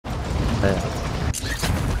Ayan.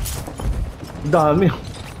 Dami.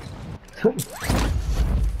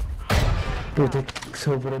 Putik,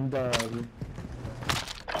 sobrang dami.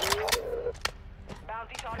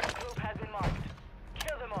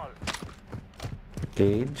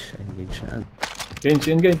 Engage na.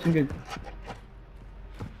 Engage.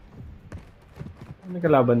 May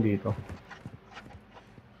kalaban dito.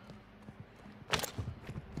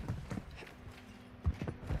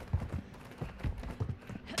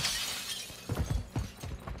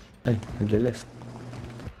 Ay, naglaleft.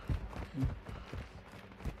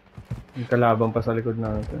 May kalaban pa sa likod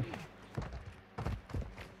natin.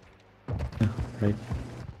 Right.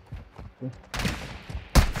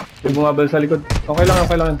 Yung bumabal sa likod. Okay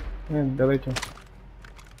lang. Ayan, diretso.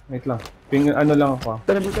 Wait lang. Ano lang ako.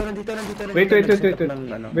 Nandito. Wait.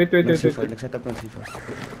 Nag-set up ng C4.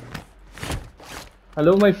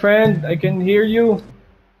 Hello my friend, I can hear you.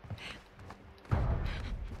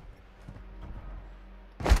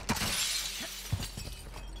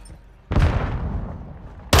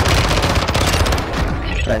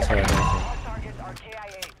 Nice.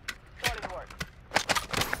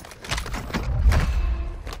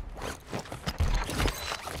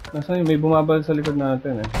 Nasaan yun? May bumabal sa likod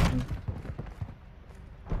natin eh.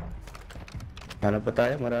 Hanap pa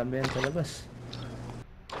tayo, marami yan sa labas.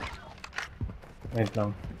 Wait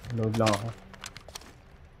lang, load lang ako.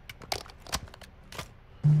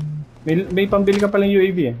 May pambili ka palang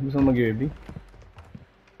UAV eh. Gusto mo mag-UAV?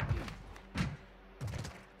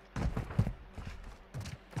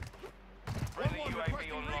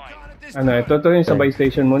 Ano, ito yung sa buy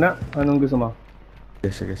station muna. Anong gusto mo?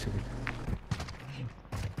 Sige.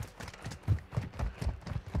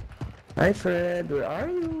 Hi Fred, where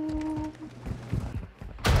are you?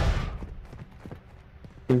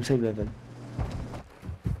 Team save level.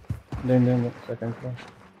 Then, second floor.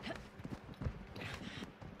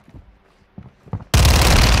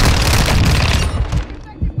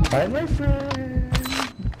 Hi my friend.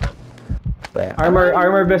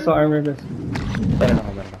 Armor vest. Meron ako.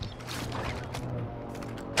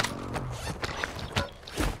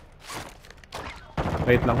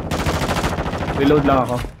 Wait lang. Reload lang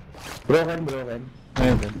ako. Broken.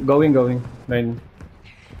 Ayun, going. Then,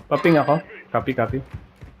 popping ako. Copy.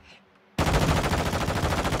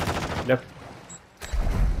 Left.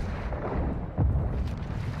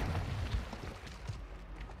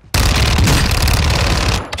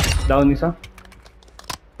 Down isa.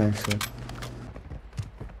 Nice.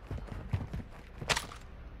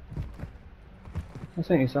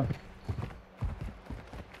 Nasaan yung isa?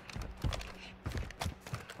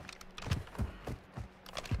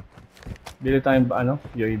 Bili tayong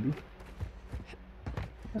UAV.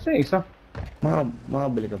 Nasaan yung isa?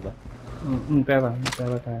 Makabili ka ba? Pera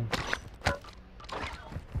tayo.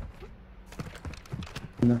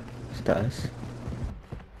 Ano? Sa taas?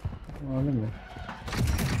 Alam mo.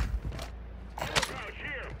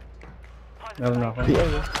 Meron ako.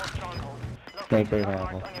 Sniper na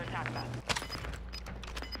ako.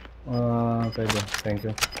 Pwede. Thank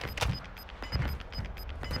you.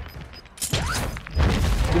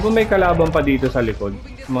 Di ba may kalaban pa dito sa likod?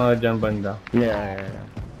 Mga dyan banda. Yeah.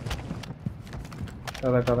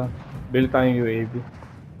 Tara. Build tayong UAV.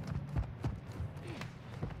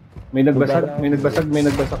 May nagbasag.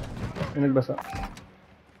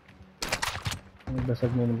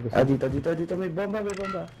 Ah, dito. May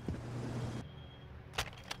bomba.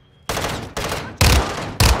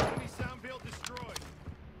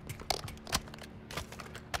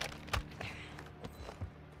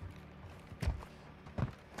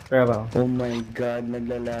 Pera. Oh my god,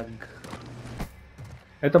 naglalag.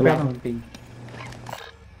 Ito pera.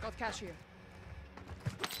 Got cash here.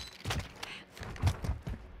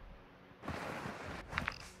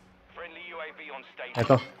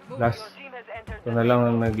 Ito. Last. Ito na lang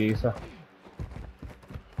ang nag-iisa.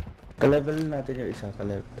 Ka-level natin yung isa,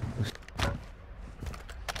 ka-level.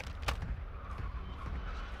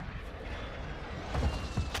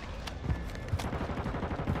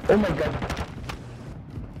 Oh my god.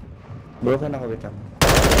 Broken ako, wait lang.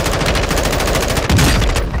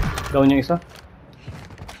 Down yung isa.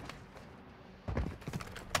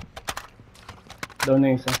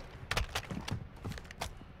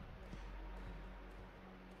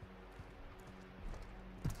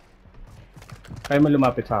 Kaya mo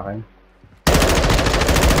lumapit sa akin.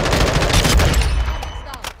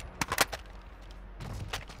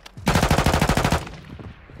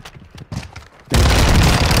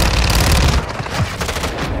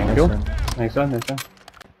 Thank you. Nice one.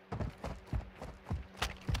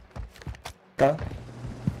 Ka?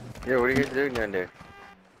 Yeah, what are you guys doing down there?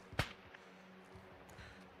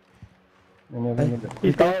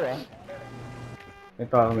 Ito ah.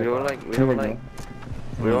 Ito ako. We don't like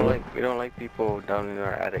we don't like people down in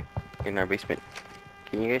our attic, in our basement.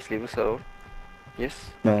 Can you guys leave us alone? Yes?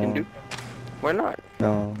 No. Can do? Why not?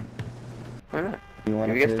 No. Why not? You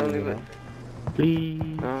wanna If you guys kill don't me, leave no? it. Please.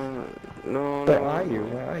 No. Where are you?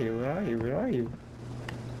 Where are you? Where are you? Where are you?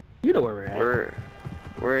 You know where we're at.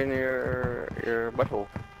 We're in your butthole.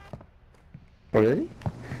 Really?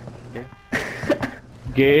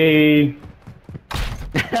 Gay.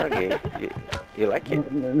 Okay. You like it?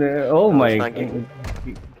 Oh No, my. it's not gay.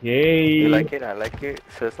 Gay. You like it? I like it.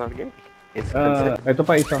 So it's not gay. It's consent. Ito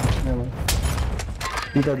pa isa. Ayan.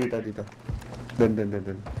 Dito. Dun.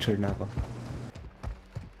 Sure na ako.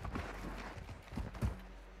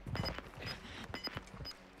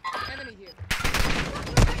 Enemy here.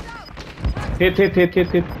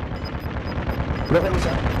 Hit. Broken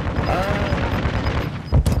isa.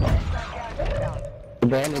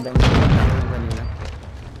 Ibang kanina.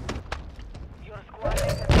 Your squad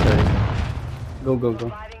is Go.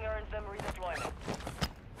 providing earns them redeployment.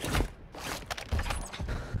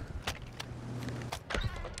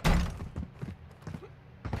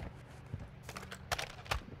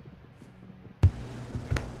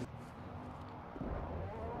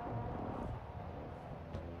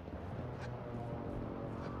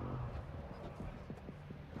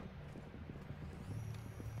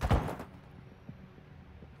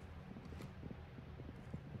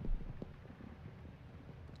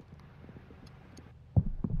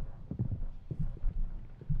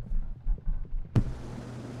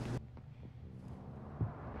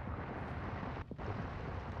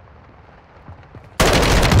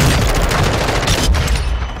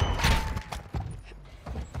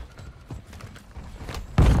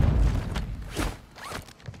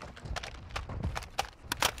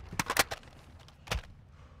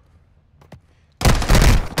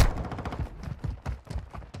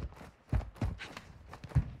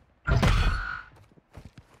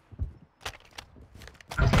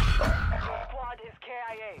 Squad is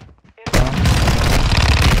KIA.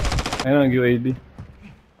 Ayun ang UAV.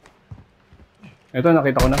 Ito,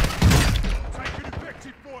 nakita ko na. Taking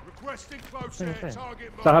effective point. Requesting close air. Target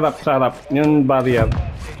mark. Sa harap. Yung barrier.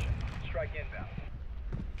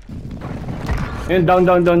 Yun,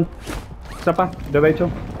 down. Isa pa, diretso.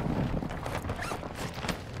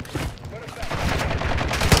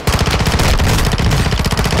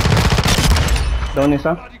 Down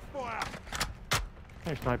isa. Bloody fire.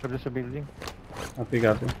 May sniper doon sa building.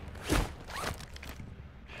 Apigato.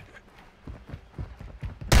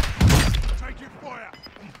 Taking fire.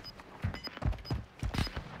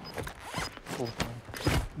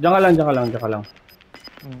 Diyan ka lang.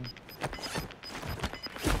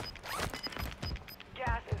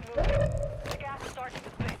 Gas is moving. The gas is starting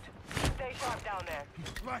to split. Stay sharp down there.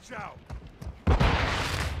 Flash out.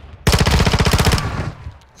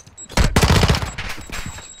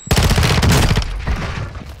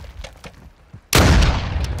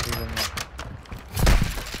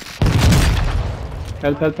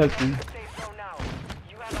 Help. Safe zone now.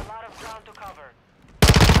 You have a lot of ground to cover.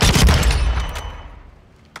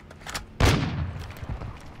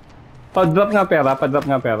 Pa-drop nga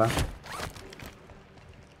pera.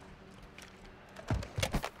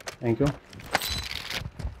 Thank you.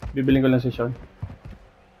 Bibiling ko lang si Sean.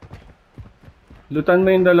 Lootan mo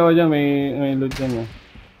yung dalawa dyan, may loot dyan eh.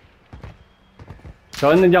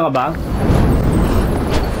 Sean, nandiyan ka ba?